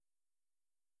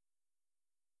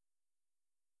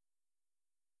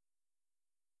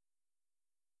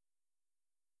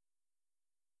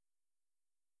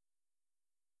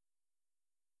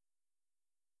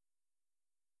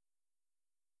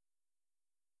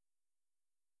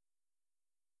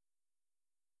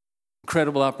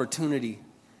incredible opportunity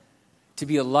to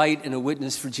be a light and a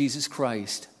witness for Jesus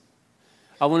Christ.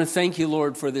 I want to thank you,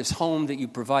 Lord, for this home that you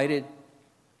provided,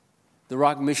 the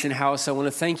Rock Mission House. I want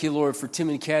to thank you, Lord, for Tim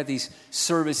and Kathy's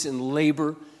service and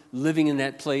labor living in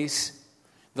that place,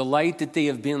 the light that they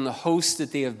have been, the host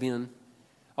that they have been.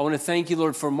 I want to thank you,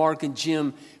 Lord, for Mark and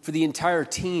Jim, for the entire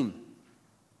team,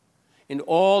 and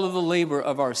all of the labor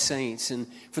of our saints, and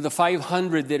for the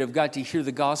 500 that have got to hear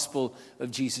the gospel of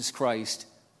Jesus Christ.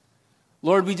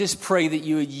 Lord, we just pray that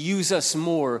you would use us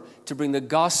more to bring the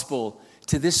gospel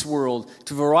to this world,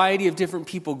 to a variety of different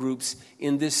people groups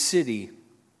in this city.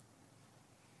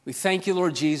 We thank you,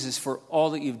 Lord Jesus, for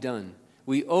all that you've done.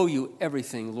 We owe you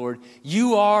everything, Lord.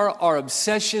 You are our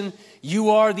obsession. You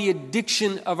are the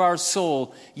addiction of our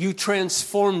soul. You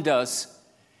transformed us.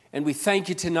 And we thank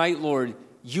you tonight, Lord.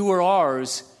 You are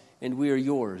ours, and we are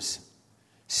yours.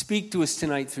 Speak to us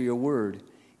tonight through your word.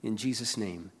 In Jesus'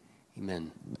 name,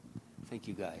 amen. Thank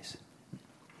you, guys.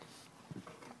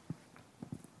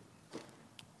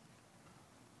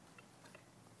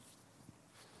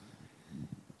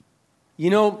 You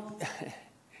know,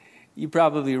 you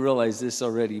probably realize this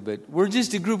already, but we're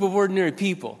just a group of ordinary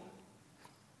people.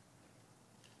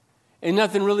 And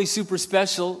nothing really super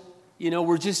special. You know,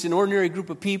 we're just an ordinary group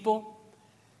of people,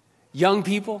 young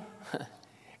people,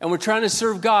 and we're trying to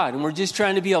serve God, and we're just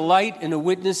trying to be a light and a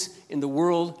witness in the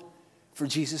world for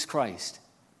Jesus Christ.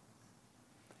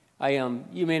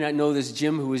 You may not know this,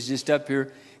 Jim, who was just up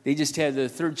here. They just had their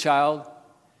third child.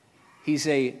 He's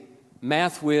a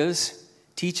math whiz,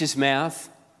 teaches math,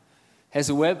 has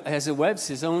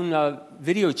his own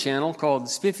video channel called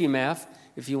Spiffy Math,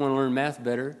 if you want to learn math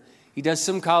better. He does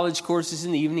some college courses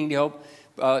in the evening to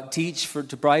help teach,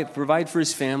 to provide for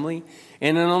his family.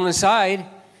 And then on the side,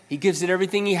 he gives it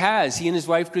everything he has, he and his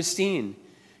wife, Christine,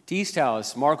 to East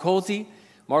House. Mark Holte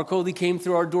came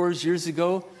through our doors years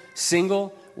ago,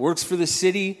 single, works for the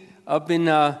city up in,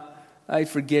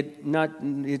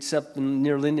 it's up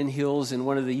near Linden Hills in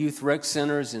one of the youth rec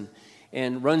centers,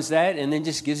 and runs that, and then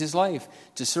just gives his life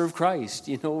to serve Christ.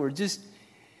 You know,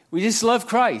 we just love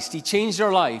Christ. He changed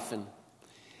our life.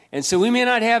 And so we may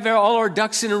not have all our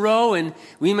ducks in a row, and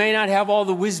we may not have all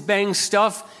the whiz-bang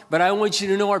stuff, but I want you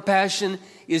to know our passion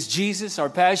is Jesus. Our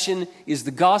passion is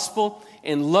the gospel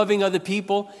and loving other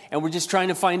people, and we're just trying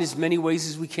to find as many ways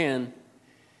as we can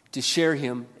to share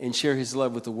him and share his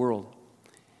love with the world.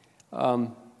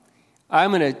 I'm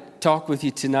going to talk with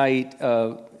you tonight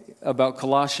about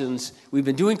Colossians. We've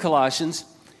been doing Colossians,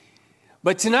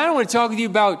 but tonight I want to talk with you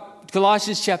about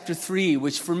Colossians chapter 3,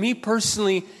 which for me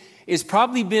personally has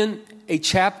probably been a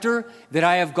chapter that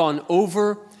I have gone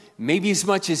over maybe as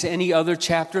much as any other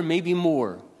chapter, maybe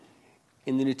more,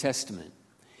 in the New Testament.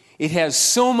 It has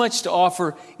so much to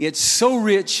offer. It's so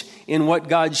rich in what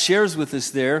God shares with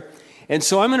us there. And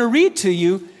so I'm going to read to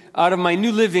you out of my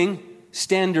New Living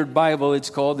Standard Bible. It's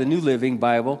called the New Living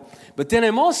Bible. But then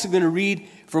I'm also going to read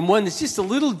from one that's just a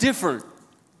little different.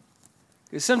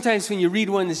 Because sometimes when you read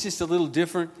one that's just a little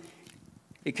different,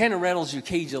 it kind of rattles your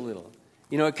cage a little.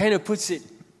 You know, it kind of puts it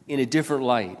in a different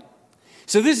light.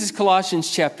 So this is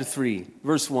Colossians chapter 3,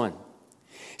 verse 1.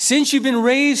 Since you've been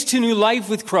raised to new life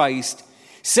with Christ,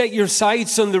 set your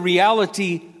sights on the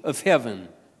reality of heaven,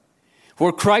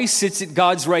 where Christ sits at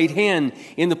God's right hand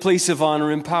in the place of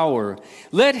honor and power.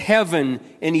 Let heaven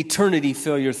and eternity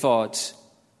fill your thoughts.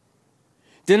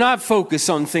 Do not focus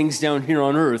on things down here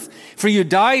on earth, for you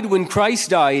died when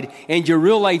Christ died, and your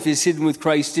real life is hidden with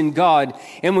Christ in God.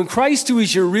 And when Christ, who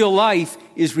is your real life,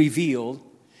 is revealed,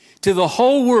 to the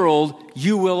whole world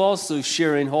you will also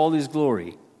share in all his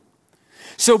glory.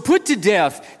 So put to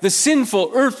death the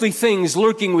sinful earthly things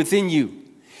lurking within you.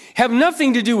 Have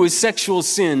nothing to do with sexual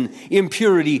sin,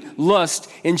 impurity,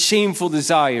 lust, and shameful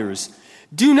desires.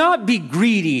 Do not be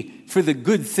greedy for the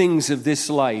good things of this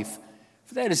life,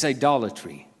 for that is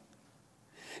idolatry.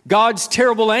 God's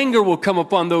terrible anger will come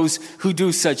upon those who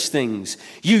do such things.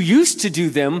 You used to do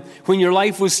them when your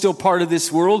life was still part of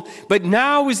this world, but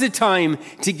now is the time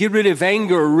to get rid of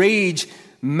anger, rage,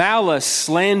 malice,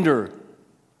 slander,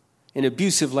 and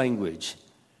abusive language.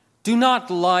 Do not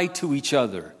lie to each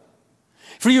other.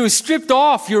 For you have stripped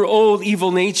off your old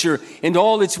evil nature and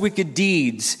all its wicked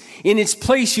deeds. In its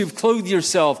place you've clothed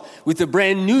yourself with a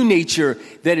brand new nature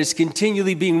that is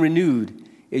continually being renewed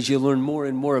as you learn more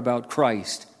and more about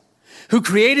Christ, who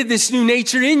created this new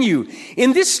nature in you.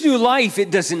 In this new life,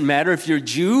 it doesn't matter if you're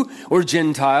Jew or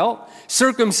Gentile,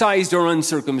 circumcised or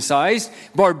uncircumcised,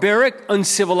 barbaric,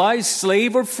 uncivilized,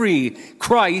 slave or free.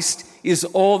 Christ is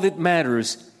all that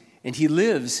matters, and he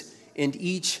lives in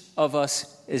each of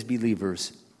us as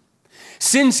believers.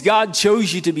 Since God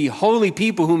chose you to be holy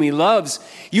people whom he loves,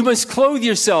 you must clothe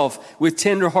yourself with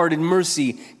tender-hearted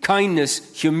mercy,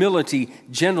 kindness, humility,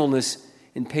 gentleness,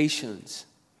 and patience.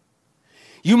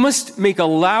 You must make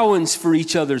allowance for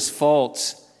each other's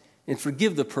faults and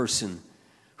forgive the person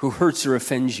who hurts or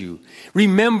offends you.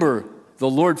 Remember, the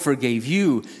Lord forgave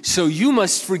you, so you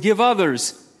must forgive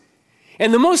others.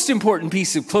 And the most important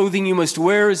piece of clothing you must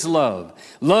wear is love.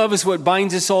 Love is what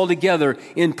binds us all together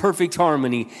in perfect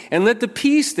harmony. And let the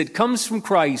peace that comes from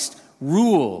Christ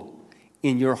rule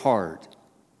in your heart.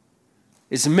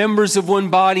 As members of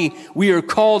one body, we are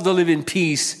called to live in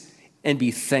peace and be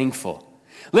thankful.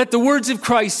 Let the words of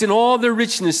Christ in all their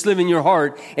richness live in your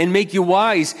heart and make you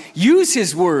wise. Use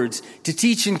his words to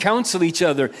teach and counsel each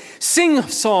other. Sing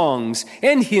songs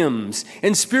and hymns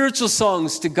and spiritual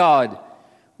songs to God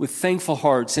with thankful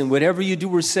hearts. And whatever you do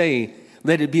or say,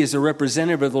 let it be as a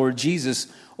representative of the Lord Jesus,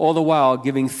 all the while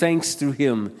giving thanks through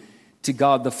him to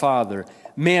God the Father.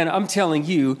 Man, I'm telling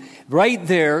you, right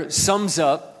there sums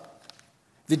up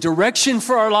the direction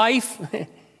for our life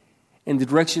and the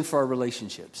direction for our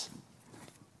relationships.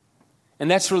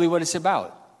 And that's really what it's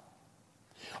about.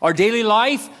 Our daily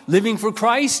life, living for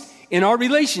Christ, in our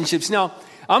relationships. Now,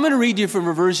 I'm going to read you from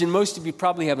a version most of you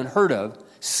probably haven't heard of.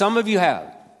 Some of you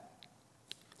have.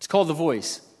 It's called The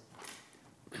Voice.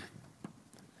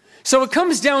 So it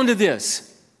comes down to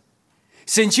this.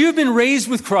 Since you've been raised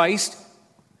with Christ,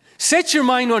 set your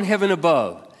mind on heaven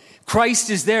above.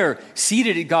 Christ is there,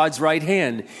 seated at God's right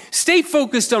hand. Stay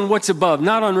focused on what's above,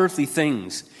 not on earthly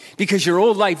things, because your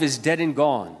old life is dead and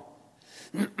gone.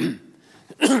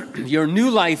 Your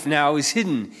new life now is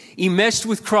hidden, enmeshed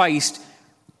with Christ,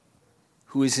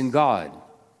 who is in God.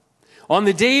 On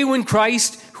the day when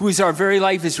Christ, who is our very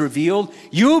life, is revealed,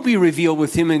 you'll be revealed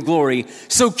with him in glory.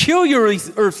 So kill your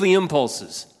earthly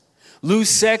impulses. Loose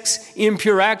sex,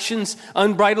 impure actions,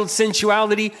 unbridled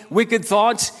sensuality, wicked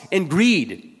thoughts, and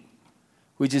greed,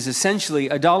 which is essentially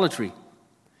idolatry.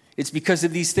 It's because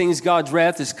of these things God's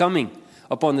wrath is coming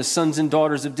upon the sons and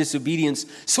daughters of disobedience,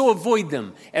 so avoid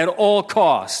them at all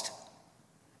cost.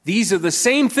 These are the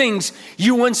same things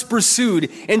you once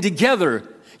pursued, and together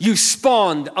you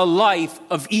spawned a life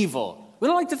of evil. We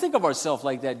don't like to think of ourselves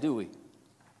like that, do we?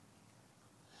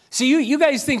 See, you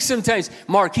guys think sometimes,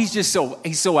 Mark, he's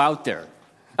so out there.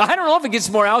 I don't know if it gets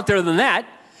more out there than that.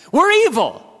 We're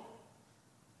evil.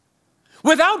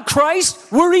 Without Christ,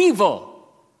 we're evil.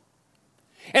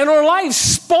 And our lives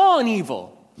spawn evil.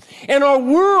 And our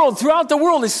world, throughout the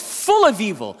world, is full of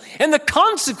evil, and the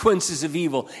consequences of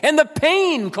evil, and the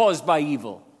pain caused by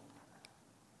evil.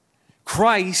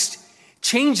 Christ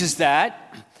changes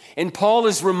that, and Paul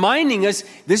is reminding us,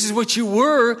 this is what you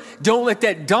were. Don't let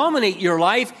that dominate your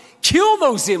life. Kill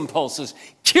those impulses.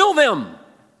 Kill them.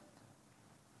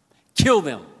 Kill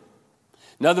them.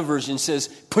 Another version says,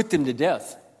 put them to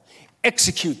death.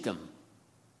 Execute them.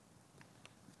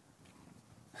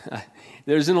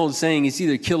 There's an old saying, it's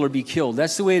either kill or be killed.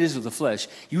 That's the way it is with the flesh.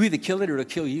 You either kill it or it'll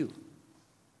kill you.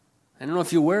 I don't know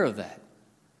if you're aware of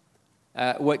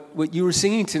that. What you were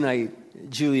singing tonight,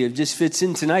 Julia, just fits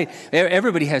in tonight.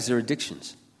 Everybody has their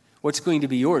addictions. What's going to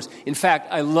be yours? In fact,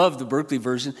 I love the Berkeley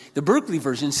version. The Berkeley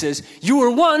version says, you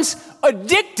were once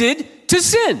addicted to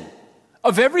sin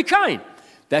of every kind.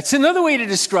 That's another way to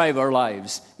describe our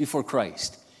lives before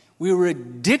Christ. We were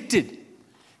addicted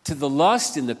to the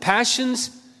lust and the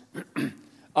passions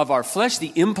of our flesh,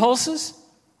 the impulses,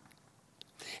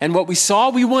 and what we saw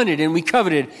we wanted and we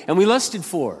coveted and we lusted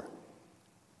for.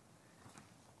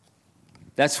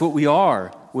 That's what we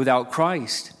are without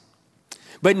Christ.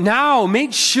 But now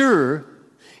make sure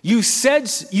you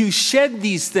shed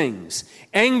these things: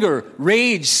 anger,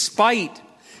 rage, spite,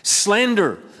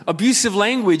 slander, abusive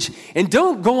language, and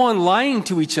don't go on lying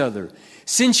to each other,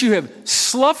 since you have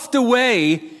sloughed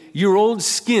away your old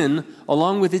skin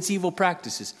along with its evil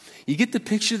practices. You get the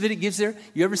picture that it gives there?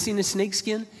 You ever seen a snake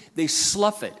skin? They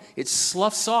slough it. It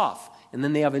sloughs off, and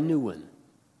then they have a new one.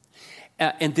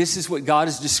 And this is what God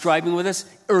is describing with us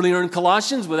earlier in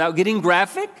Colossians, without getting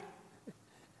graphic.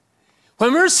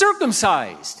 When we're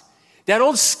circumcised, that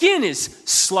old skin is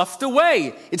sloughed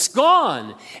away. It's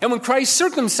gone. And when Christ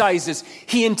circumcised us,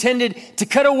 he intended to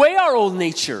cut away our old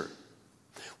nature.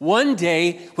 One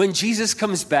day, when Jesus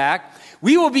comes back,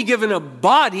 we will be given a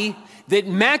body that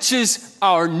matches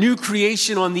our new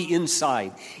creation on the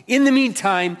inside. In the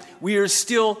meantime, we are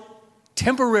still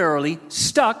temporarily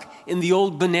stuck in the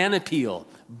old banana peel.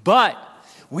 But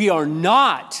we are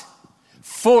not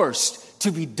forced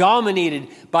to be dominated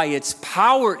by its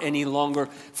power any longer,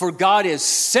 for God has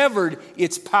severed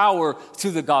its power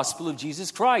through the gospel of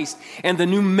Jesus Christ. And the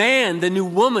new man, the new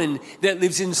woman that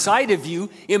lives inside of you,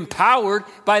 empowered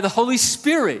by the Holy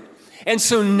Spirit. And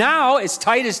so now, as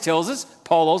Titus tells us,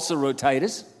 Paul also wrote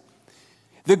Titus,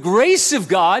 the grace of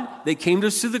God that came to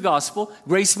us through the gospel,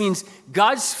 grace means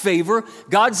God's favor,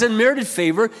 God's unmerited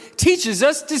favor, teaches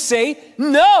us to say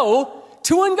no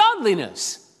to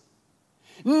ungodliness.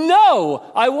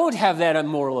 No, I won't have that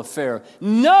immoral affair.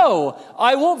 No,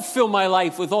 I won't fill my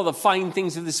life with all the fine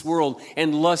things of this world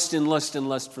and lust and lust and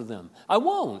lust for them. I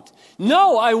won't.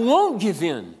 No, I won't give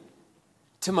in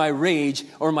to my rage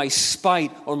or my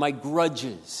spite or my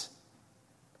grudges.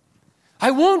 I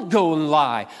won't go and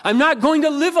lie. I'm not going to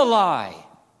live a lie.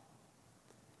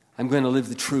 I'm going to live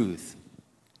the truth.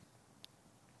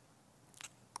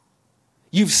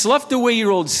 You've sloughed away your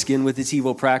old skin with its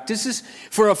evil practices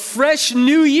for a fresh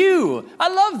new you. I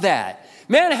love that.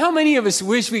 Man, how many of us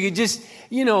wish we could just,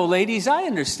 ladies, I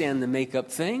understand the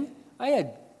makeup thing. I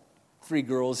had 3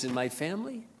 girls in my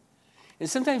family. And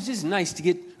sometimes it's just nice to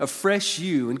get a fresh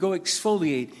you and go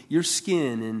exfoliate your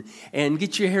skin and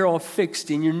get your hair all fixed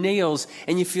and your nails,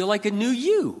 and you feel like a new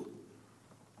you.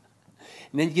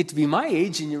 And then you get to be my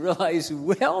age and you realize,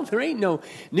 well, there ain't no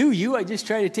new you. I just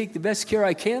try to take the best care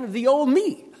I can of the old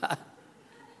me.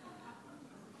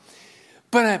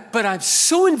 But I'm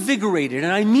so invigorated,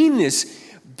 and I mean this,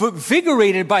 but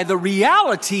invigorated by the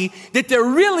reality that there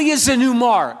really is a new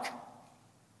Mark.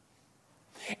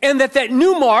 And that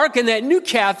new Mark and that new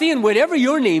Kathy and whatever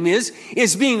your name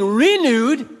is being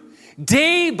renewed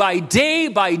day by day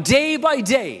by day by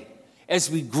day as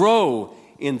we grow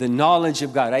in the knowledge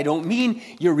of God. I don't mean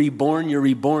you're reborn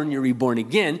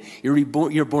again.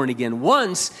 You're born again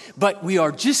once, but we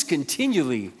are just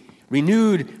continually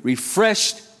renewed,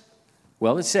 refreshed.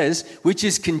 Well, it says, which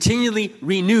is continually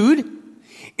renewed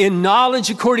in knowledge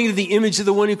according to the image of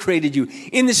the one who created you.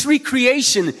 In this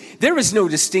recreation, there is no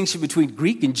distinction between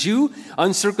Greek and Jew,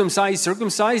 uncircumcised,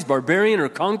 circumcised, barbarian or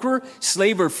conqueror,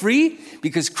 slave or free,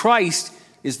 because Christ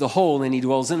is the whole and he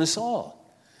dwells in us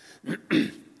all.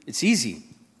 It's easy.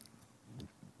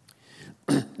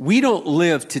 We don't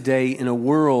live today in a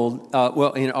world,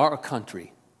 in our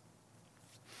country,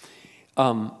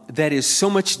 that is so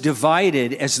much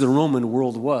divided as the Roman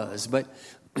world was. But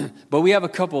we have a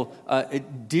couple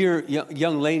dear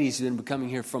young ladies who have been coming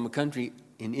here from a country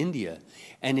in India.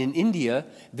 And in India,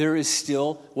 there is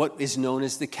still what is known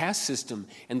as the caste system.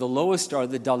 And the lowest are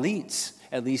the Dalits.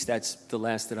 At least that's the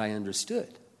last that I understood.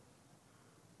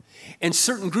 And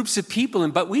certain groups of people,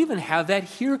 but we even have that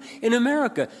here in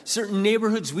America. Certain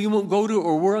neighborhoods we won't go to,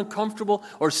 or we're uncomfortable,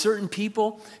 or certain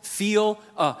people feel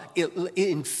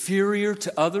inferior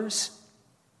to others.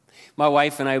 My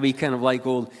wife and I, we kind of like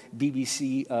old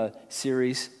BBC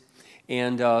series,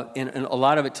 and a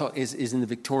lot of it is in the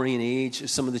Victorian age,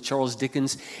 some of the Charles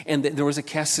Dickens, and there was a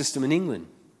caste system in England.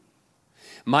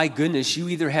 My goodness, you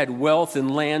either had wealth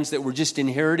and lands that were just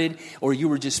inherited, or you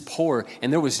were just poor,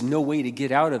 and there was no way to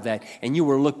get out of that, and you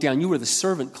were looked down. You were the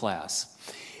servant class.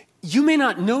 You may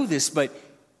not know this, but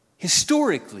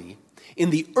historically, in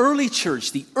the early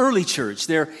church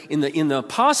there in the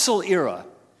apostle era,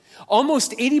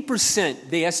 almost 80%,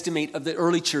 they estimate, of the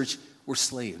early church were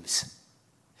slaves.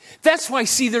 That's why,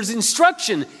 see, there's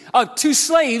instruction to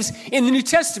slaves in the New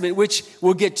Testament, which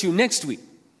we'll get to next week.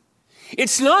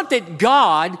 It's not that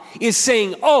God is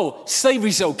saying, oh,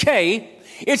 slavery's okay.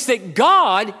 It's that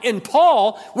God and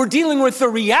Paul were dealing with the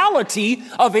reality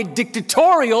of a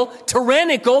dictatorial,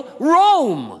 tyrannical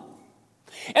Rome.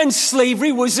 And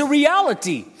slavery was a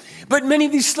reality. But many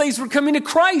of these slaves were coming to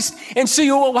Christ. And so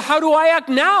well, how do I act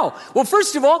now? Well,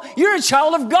 first of all, you're a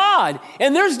child of God.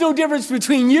 And there's no difference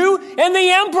between you and the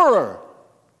emperor.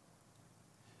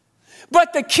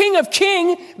 But the King of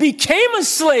Kings became a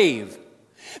slave.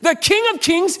 The King of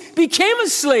Kings became a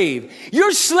slave.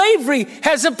 Your slavery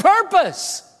has a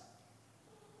purpose.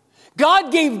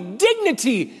 God gave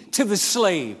dignity to the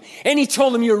slave. And he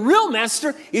told him, your real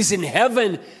master is in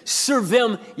heaven. Serve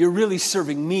them. You're really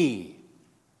serving me.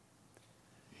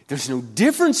 There's no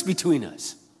difference between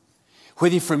us.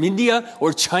 Whether you're from India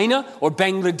or China or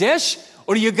Bangladesh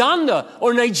or Uganda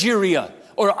or Nigeria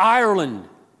or Ireland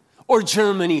or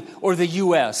Germany or the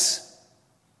U.S.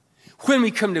 When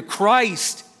we come to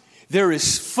Christ, there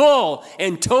is full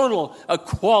and total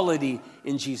equality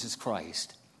in Jesus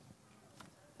Christ.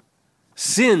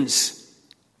 Since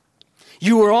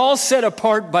you were all set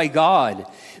apart by God,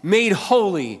 made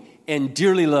holy and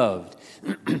dearly loved.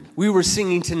 We were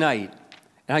singing tonight,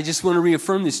 And I just want to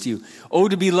reaffirm this to you. Oh,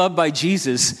 to be loved by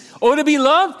Jesus. Oh, to be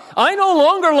loved? I no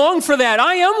longer long for that.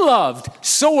 I am loved.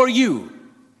 So are you.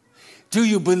 Do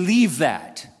you believe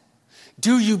that?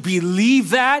 Do you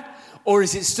believe that? Or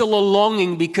is it still a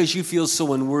longing because you feel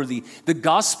so unworthy? The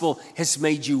gospel has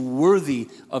made you worthy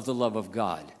of the love of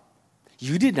God.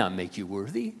 You did not make you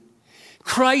worthy.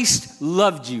 Christ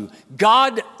loved you.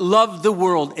 God loved the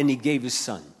world and he gave his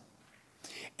son.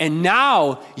 And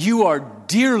now you are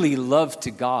dearly loved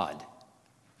to God.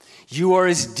 You are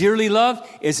as dearly loved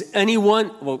as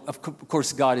anyone. Well, of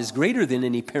course, God is greater than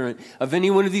any parent of any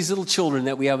one of these little children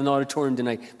that we have in the auditorium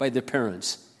tonight by their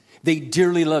parents. They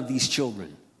dearly love these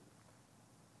children.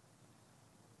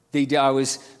 I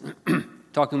was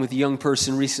talking with a young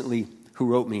person recently who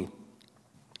wrote me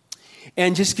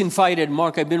and just confided,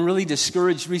 Mark, I've been really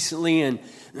discouraged recently, and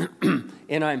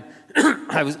I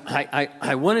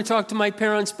want to talk to my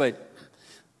parents, but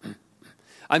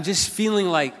I'm just feeling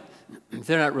like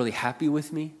they're not really happy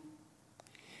with me.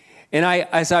 And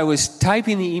as I was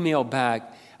typing the email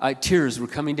back, tears were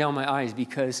coming down my eyes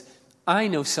because I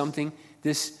know something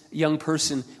this young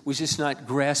person was just not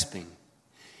grasping.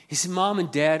 He said, Mom and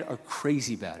Dad are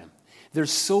crazy about him. They're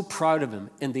so proud of him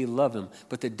and they love him,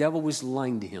 but the devil was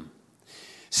lying to him.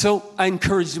 So I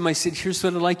encouraged him. I said, here's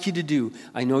what I'd like you to do.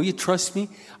 I know you trust me.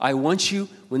 I want you,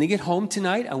 when they get home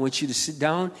tonight, I want you to sit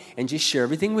down and just share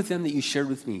everything with them that you shared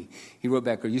with me. He wrote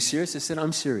back, are you serious? I said,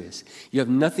 I'm serious. You have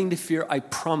nothing to fear. I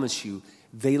promise you,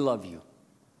 they love you.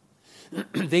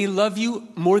 They love you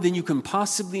more than you can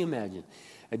possibly imagine.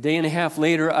 A day and a half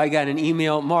later, I got an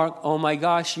email, Mark, oh my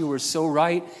gosh, you were so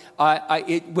right.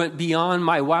 It went beyond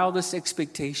my wildest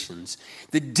expectations.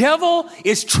 The devil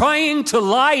is trying to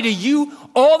lie to you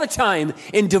all the time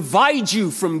and divide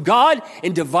you from God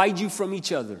and divide you from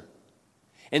each other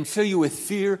and fill you with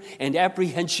fear and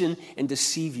apprehension and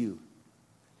deceive you.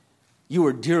 You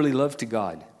are dearly loved to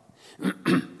God.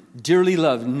 Dearly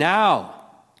loved. Now,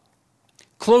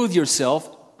 clothe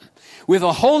yourself with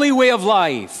a holy way of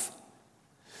life.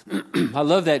 I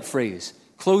love that phrase.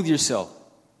 Clothe yourself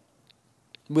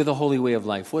with a holy way of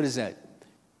life. What is that?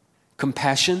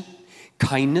 Compassion,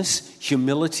 kindness,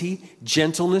 humility,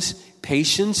 gentleness,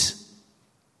 patience.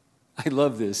 I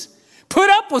love this. Put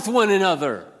up with one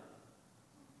another.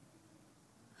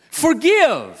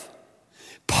 Forgive.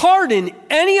 Pardon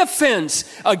any offense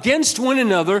against one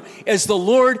another as the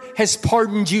Lord has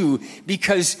pardoned you,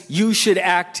 because you should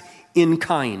act in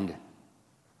kind.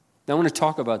 Now, I want to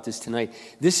talk about this tonight.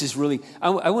 This is really,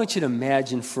 I want you to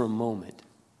imagine for a moment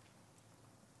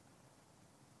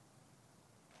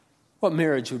what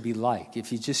marriage would be like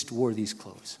if you just wore these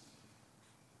clothes.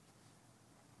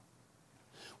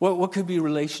 What could be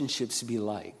relationships be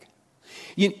like?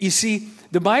 You see,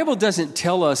 the Bible doesn't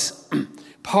tell us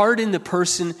pardon the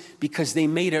person because they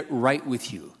made it right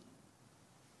with you.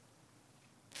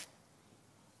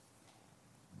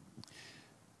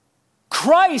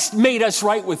 Christ made us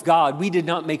right with God. We did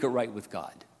not make it right with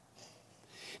God.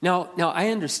 Now I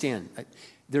understand.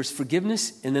 There's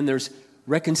forgiveness and then there's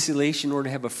reconciliation in order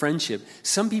to have a friendship.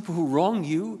 Some people who wrong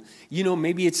you,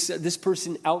 maybe it's this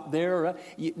person out there,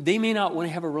 they may not want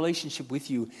to have a relationship with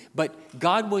you, but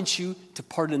God wants you to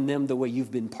pardon them the way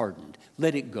you've been pardoned.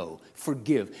 Let it go.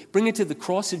 Forgive. Bring it to the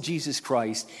cross of Jesus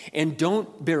Christ, and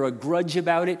don't bear a grudge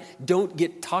about it. Don't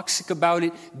get toxic about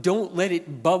it. Don't let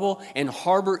it bubble and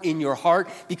harbor in your heart,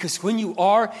 because when you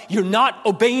are, you're not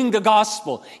obeying the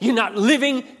gospel. You're not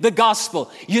living the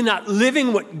gospel. You're not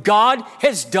living what God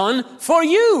has done for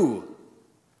you.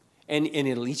 And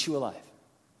it'll eat you alive.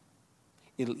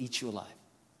 It'll eat you alive.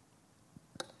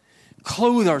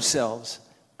 Clothe ourselves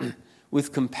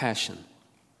with compassion.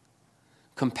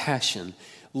 Compassion,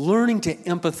 learning to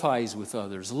empathize with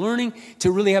others, learning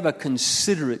to really have a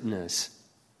considerateness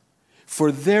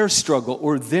for their struggle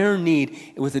or their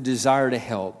need with a desire to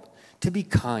help, to be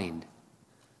kind.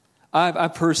 I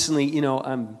personally,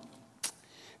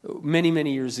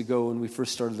 many years ago when we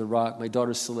first started The Rock, my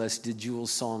daughter Celeste did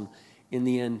Jewel's song, "In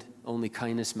the End, Only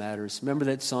Kindness Matters." Remember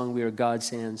that song, "We are God's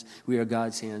hands, we are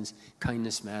God's hands,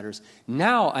 kindness matters."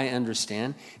 Now I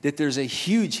understand that there's a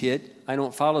huge hit. I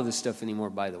don't follow this stuff anymore,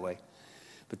 by the way,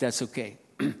 but that's okay.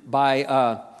 By,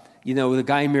 the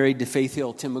guy married to Faith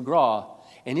Hill, Tim McGraw,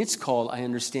 and it's called, I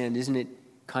understand, isn't it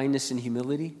Kindness and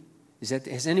Humility?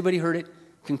 Has anybody heard it?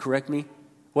 Can correct me.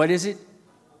 What is it?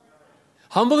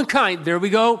 Humble and Kind. There we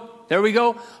go.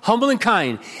 Humble and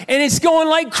Kind. And it's going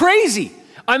like crazy.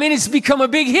 I mean, it's become a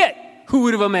big hit. Who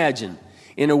would have imagined?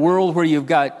 In a world where you've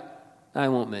got, I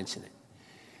won't mention it.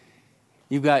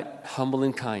 You've got humble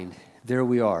and kind. There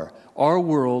we are. Our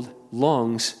world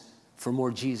longs for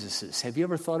more Jesuses. Have you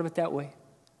ever thought of it that way?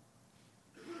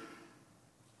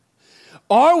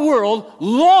 Our world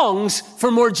longs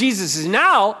for more Jesuses.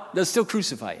 Now, they'll still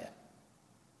crucify you.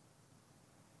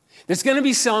 There's going to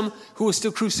be some who will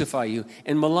still crucify you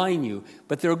and malign you,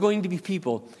 but there are going to be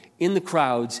people in the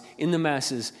crowds, in the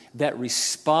masses, that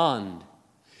respond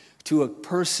to a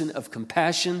person of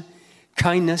compassion,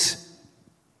 kindness,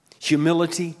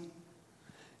 humility,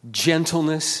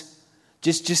 gentleness.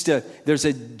 There's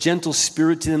a gentle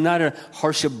spirit to them, not a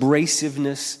harsh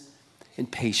abrasiveness,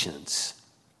 and patience.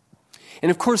 And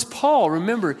of course, Paul,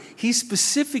 remember, he's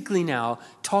specifically now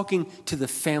talking to the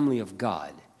family of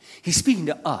God. He's speaking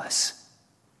to us,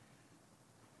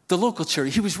 the local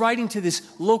church. He was writing to this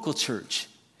local church.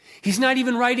 He's not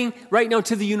even writing right now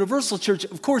to the universal church.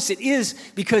 Of course it is,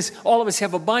 because all of us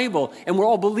have a Bible and we're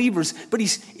all believers. But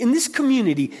he's in this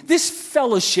community, this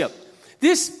fellowship,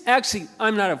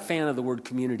 I'm not a fan of the word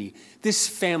community. This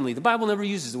family, the Bible never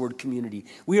uses the word community.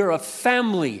 We are a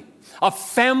family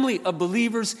of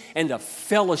believers and a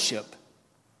fellowship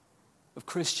of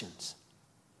Christians.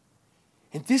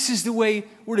 And this is the way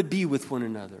we're to be with one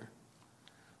another.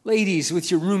 Ladies,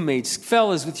 with your roommates.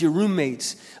 Fellas, with your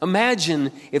roommates.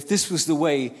 Imagine if this was the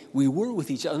way we were with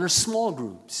each other in our small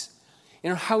groups, in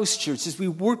our house church, as we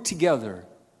work together.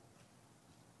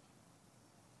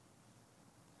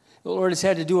 The Lord has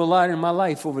had to do a lot in my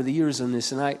life over the years on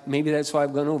this, and maybe that's why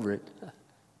I've gone over it.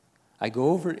 I go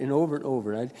over it and over and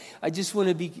over. I just want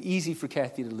to be easy for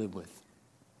Kathy to live with.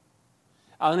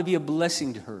 I want to be a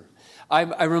blessing to her.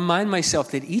 I remind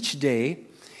myself that each day,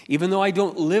 even though I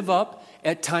don't live up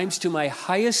at times to my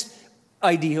highest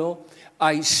ideal,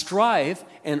 I strive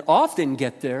and often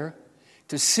get there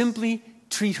to simply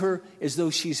treat her as though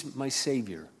she's my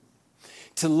Savior,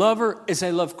 to love her as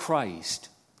I love Christ,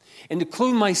 and to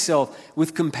clothe myself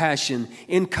with compassion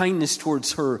and kindness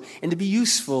towards her, and to be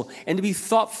useful, and to be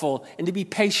thoughtful, and to be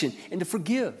patient, and to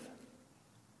forgive.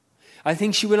 I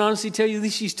think she would honestly tell you, at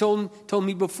least she's told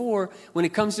me before, when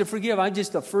it comes to forgive, I'm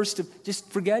just the first to just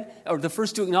forget, or the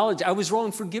first to acknowledge I was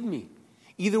wrong, forgive me.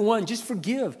 Either one, just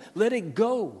forgive. Let it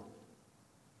go.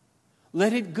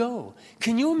 Let it go.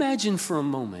 Can you imagine for a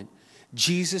moment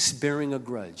Jesus bearing a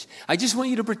grudge? I just want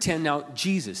you to pretend now,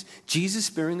 Jesus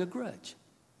bearing a grudge.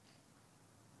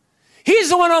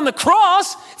 He's the one on the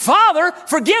cross. Father,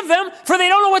 forgive them, for they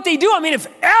don't know what they do. I mean, if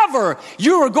ever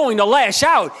you were going to lash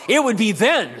out, it would be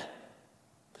then.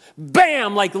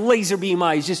 Bam, like laser beam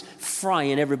eyes, just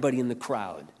frying everybody in the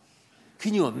crowd.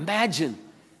 Can you imagine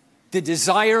the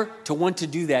desire to want to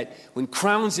do that when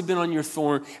crowns have been on your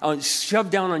thorn, shoved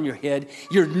down on your head,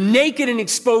 you're naked and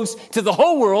exposed to the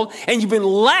whole world, and you've been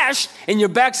lashed, and your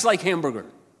back's like hamburger.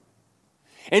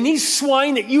 And these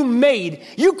swine that you made,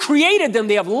 you created them,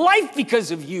 they have life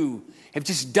because of you, have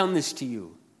just done this to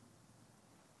you.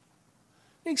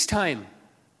 Next time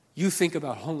you think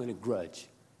about holding a grudge,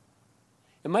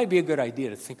 it might be a good idea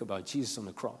to think about Jesus on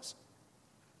the cross.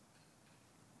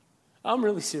 I'm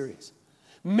really serious.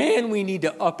 Man, we need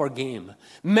to up our game.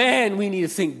 Man, we need to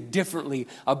think differently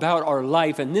about our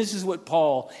life. And this is what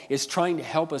Paul is trying to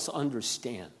help us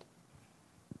understand.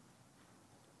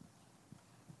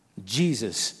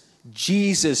 Jesus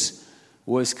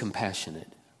was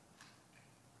compassionate.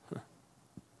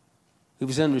 He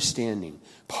was understanding.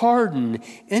 Pardon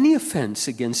any offense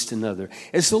against another,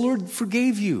 as the Lord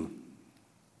forgave you.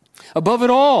 Above it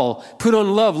all, put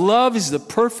on love. Love is the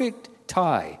perfect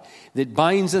tie that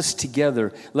binds us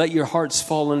together. Let your hearts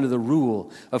fall under the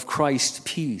rule of Christ's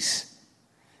peace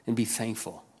and be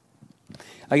thankful.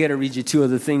 I got to read you two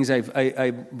other things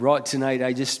I brought tonight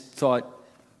I just thought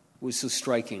was so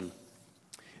striking.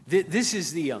 This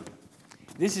is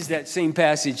that same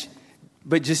passage,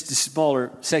 but just a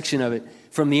smaller section of it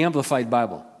from the Amplified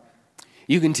Bible.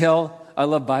 You can tell I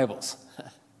love Bibles.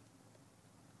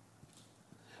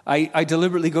 I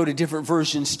deliberately go to different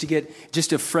versions to get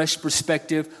just a fresh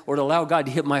perspective or to allow God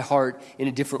to hit my heart in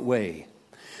a different way.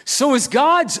 So as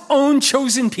God's own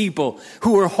chosen people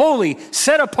who are holy,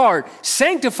 set apart,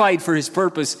 sanctified for his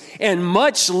purpose, and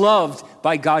much loved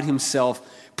by God himself,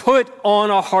 put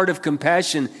on a heart of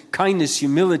compassion, kindness,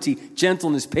 humility,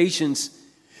 gentleness, patience,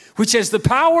 which has the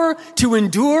power to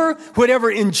endure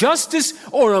whatever injustice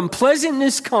or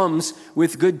unpleasantness comes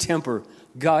with good temper.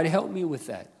 God, help me with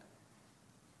that.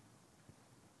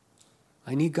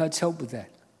 I need God's help with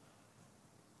that.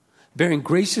 Bearing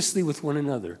graciously with one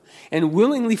another and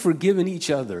willingly forgiving each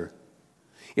other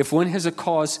if one has a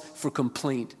cause for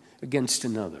complaint against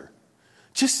another.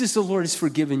 Just as the Lord has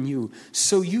forgiven you,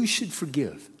 so you should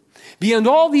forgive. Beyond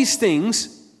all these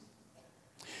things,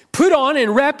 put on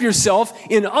and wrap yourself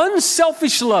in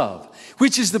unselfish love,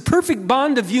 which is the perfect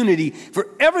bond of unity, for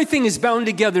everything is bound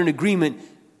together in agreement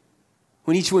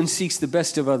when each one seeks the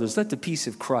best of others, let the peace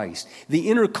of Christ, the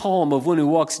inner calm of one who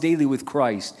walks daily with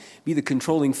Christ, be the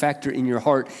controlling factor in your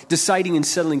heart, deciding and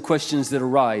settling questions that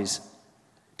arise.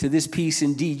 To this peace,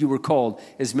 indeed, you were called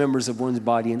as members of one's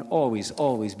body, and always,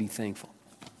 always be thankful.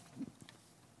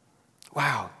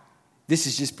 Wow, this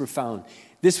is just profound.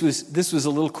 This was a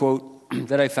little quote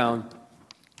that I found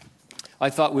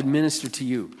I thought would minister to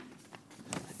you.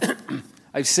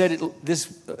 I've said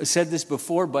this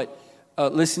before, but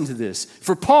listen to this.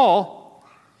 For Paul,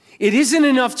 it isn't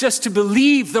enough just to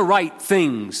believe the right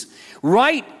things.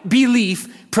 Right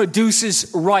belief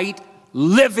produces right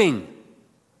living.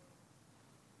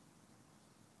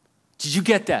 Did you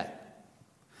get that?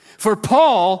 For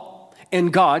Paul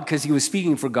and God, because he was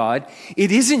speaking for God,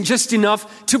 it isn't just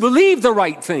enough to believe the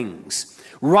right things.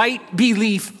 Right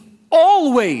belief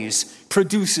always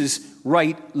produces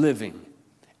right living.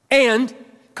 And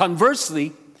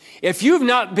conversely, if you've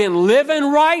not been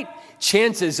living right,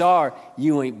 chances are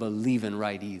you ain't believing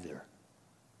right either.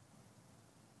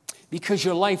 Because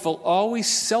your life will always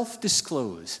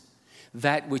self-disclose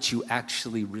that which you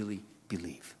actually really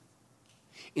believe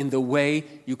in the way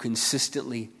you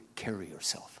consistently carry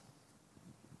yourself.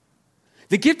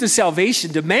 The gift of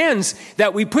salvation demands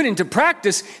that we put into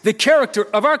practice the character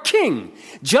of our King.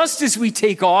 Just as we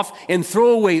take off and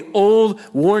throw away old,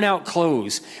 worn-out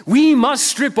clothes, we must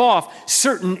strip off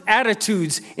certain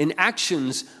attitudes and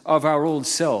actions of our old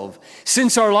self.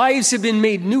 Since our lives have been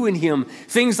made new in Him,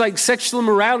 things like sexual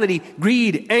immorality,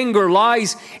 greed, anger,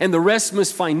 lies, and the rest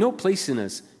must find no place in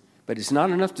us. But it's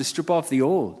not enough to strip off the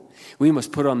old. We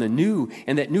must put on the new,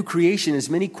 and that new creation has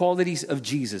many qualities of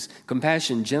Jesus: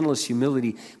 compassion, gentleness,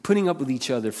 humility, putting up with each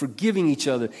other, forgiving each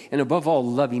other, and above all,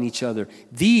 loving each other.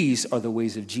 These are the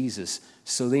ways of Jesus,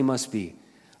 so they must be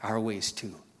our ways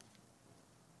too.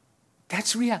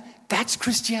 That's real. That's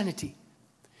Christianity.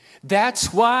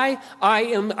 That's why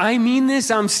I mean this,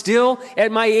 I'm still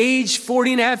at my age,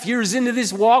 40 and a half years into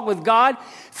this walk with God,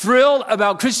 thrilled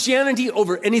about Christianity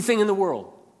over anything in the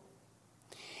world.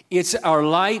 It's our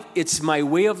life. It's my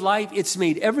way of life. It's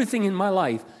made everything in my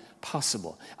life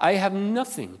possible. I have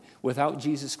nothing without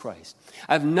Jesus Christ.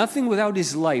 I have nothing without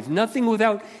His life, nothing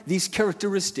without these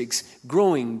characteristics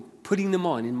growing, putting them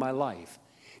on in my life.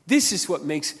 This is what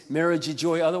makes marriage a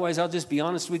joy. Otherwise, I'll just be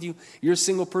honest with you. You're a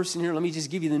single person here. Let me just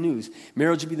give you the news.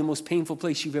 Marriage will be the most painful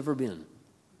place you've ever been.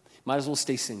 Might as well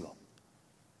stay single.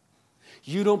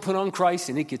 You don't put on Christ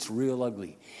and it gets real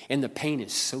ugly. And the pain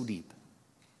is so deep.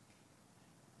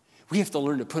 We have to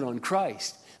learn to put on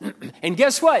Christ. And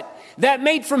guess what? That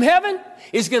mate from heaven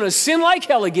is going to sin like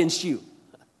hell against you.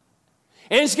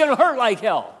 And it's going to hurt like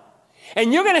hell.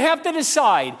 And you're going to have to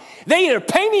decide, they either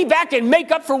pay me back and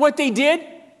make up for what they did,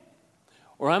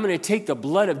 or I'm going to take the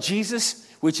blood of Jesus,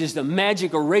 which is the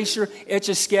magic eraser, etch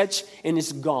a sketch, and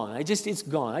it's gone. It's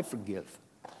gone. I forgive.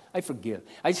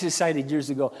 I just decided years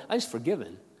ago, I'm just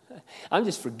forgiven. I'm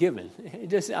just forgiven.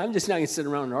 I'm just not going to sit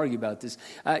around and argue about this.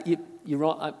 You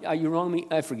wrong me,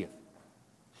 I forgive.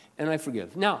 And I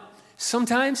forgive. Now,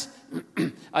 sometimes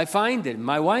I find that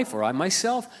my wife or I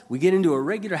myself, we get into a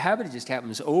regular habit. It just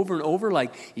happens over and over,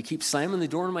 like you keep slamming the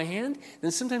door in my hand.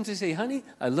 Then sometimes I say, honey,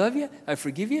 I love you, I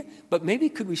forgive you, but maybe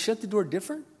could we shut the door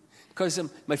different? Because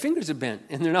my fingers are bent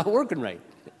and they're not working right.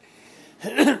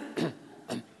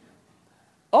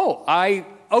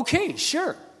 Okay,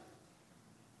 sure.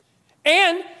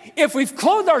 And if we've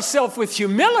clothed ourselves with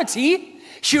humility,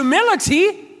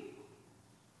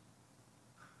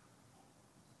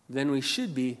 then we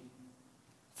should be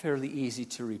fairly easy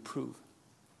to reprove.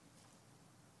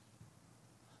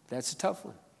 That's a tough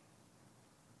one.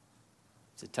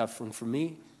 It's a tough one for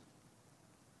me.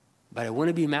 But I want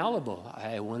to be malleable.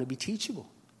 I want to be teachable.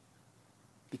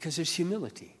 Because there's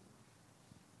humility.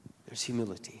 There's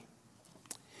humility.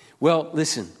 Well,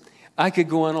 listen, I could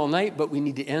go on all night, but we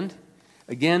need to end.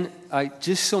 Again, I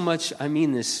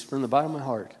mean this from the bottom of my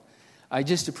heart. I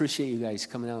just appreciate you guys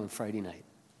coming out on Friday night.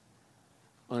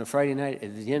 On a Friday night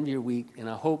at the end of your week, and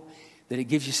I hope that it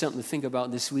gives you something to think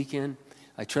about this weekend.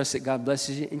 I trust that God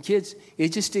blesses you. And kids, it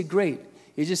just did great.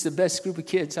 You're just the best group of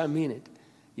kids. I mean it.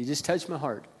 You just touched my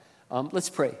heart. Let's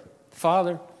pray.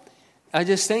 Father, I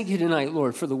just thank you tonight,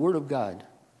 Lord, for the Word of God.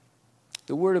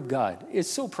 The Word of God. It's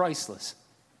so priceless.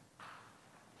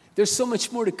 There's so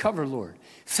much more to cover, Lord.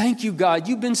 Thank you, God.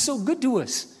 You've been so good to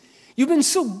us. You've been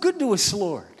so good to us,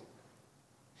 Lord.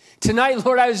 Tonight,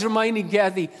 Lord, I was reminding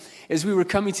Kathy as we were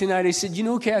coming tonight, I said,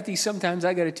 Kathy, sometimes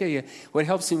I got to tell you what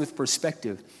helps me with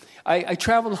perspective. I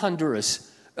traveled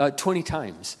Honduras 20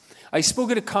 times. I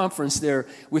spoke at a conference there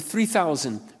with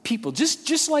 3,000 people,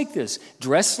 just like this,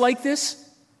 dressed like this,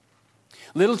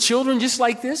 little children just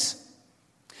like this.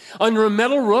 under a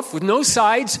metal roof with no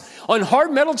sides, on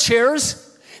hard metal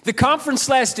chairs. The conference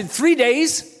lasted 3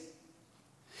 days.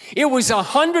 It was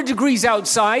 100 degrees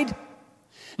outside.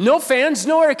 No fans,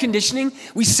 no air conditioning.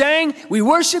 We sang, we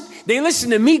worshiped. They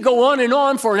listened to me go on and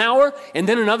on for an hour, and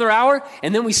then another hour,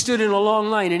 and then we stood in a long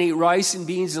line and ate rice and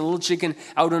beans and a little chicken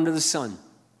out under the sun.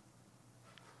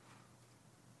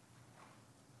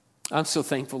 I'm so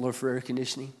thankful, Lord, for air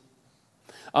conditioning.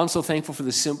 I'm so thankful for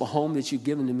the simple home that you've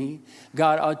given to me.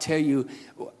 God, I'll tell you,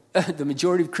 the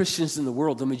majority of Christians in the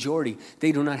world, the majority,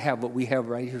 they do not have what we have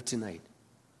right here tonight.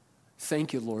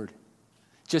 Thank you, Lord.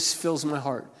 Just fills my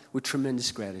heart with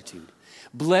tremendous gratitude.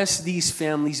 Bless these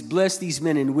families. Bless these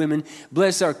men and women.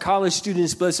 Bless our college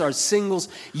students. Bless our singles.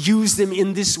 Use them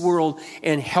in this world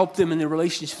and help them in their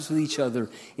relationships with each other.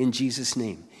 In Jesus'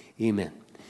 name, amen.